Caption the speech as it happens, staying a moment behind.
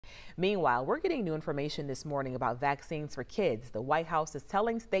Meanwhile, we're getting new information this morning about vaccines for kids. The White House is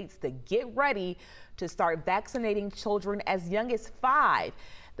telling states to get ready to start vaccinating children as young as 5.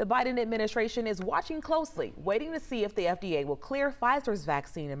 The Biden administration is watching closely, waiting to see if the FDA will clear Pfizer's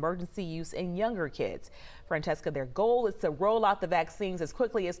vaccine emergency use in younger kids. Francesca, their goal is to roll out the vaccines as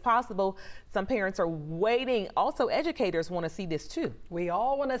quickly as possible. Some parents are waiting. Also, educators want to see this too. We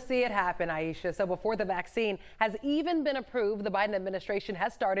all want to see it happen, Aisha. So before the vaccine has even been approved, the Biden administration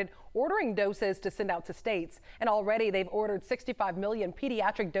has started ordering doses to send out to states. And already they've ordered 65 million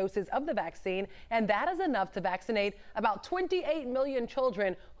pediatric doses of the vaccine. And that is enough to vaccinate about 28 million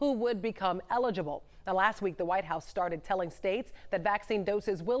children who would become eligible. Now, last week, the White House started telling states that vaccine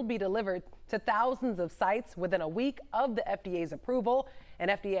doses will be delivered to thousands of sites within a week of the FDA's approval. An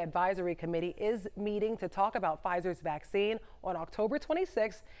FDA advisory committee is meeting to talk about Pfizer's vaccine on October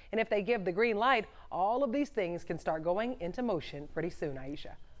 26th. And if they give the green light, all of these things can start going into motion pretty soon,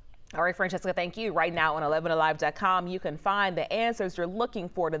 Aisha. All right, Francesca, thank you. Right now on 11alive.com, you can find the answers you're looking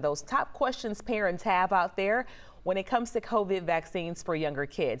for to those top questions parents have out there when it comes to COVID vaccines for younger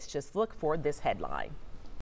kids. Just look for this headline.